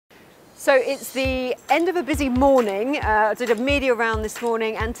So it's the end of a busy morning. I did a media round this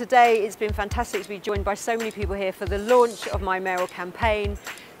morning, and today it's been fantastic to be joined by so many people here for the launch of my mayoral campaign,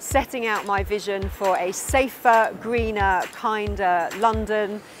 setting out my vision for a safer, greener, kinder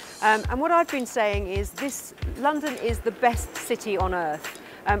London. And what I've been saying is London is the best city on earth.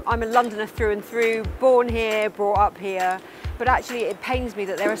 I'm a Londoner through and through, born here, brought up here, but actually it pains me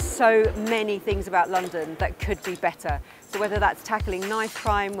that there are so many things about London that could be better. So whether that's tackling knife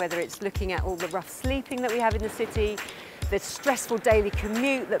crime, whether it's looking at all the rough sleeping that we have in the city, the stressful daily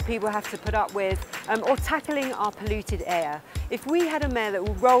commute that people have to put up with, or tackling our polluted air. If we had a mayor that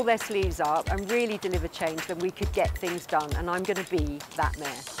would roll their sleeves up and really deliver change, then we could get things done, and I'm going to be that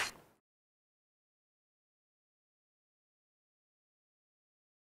mayor.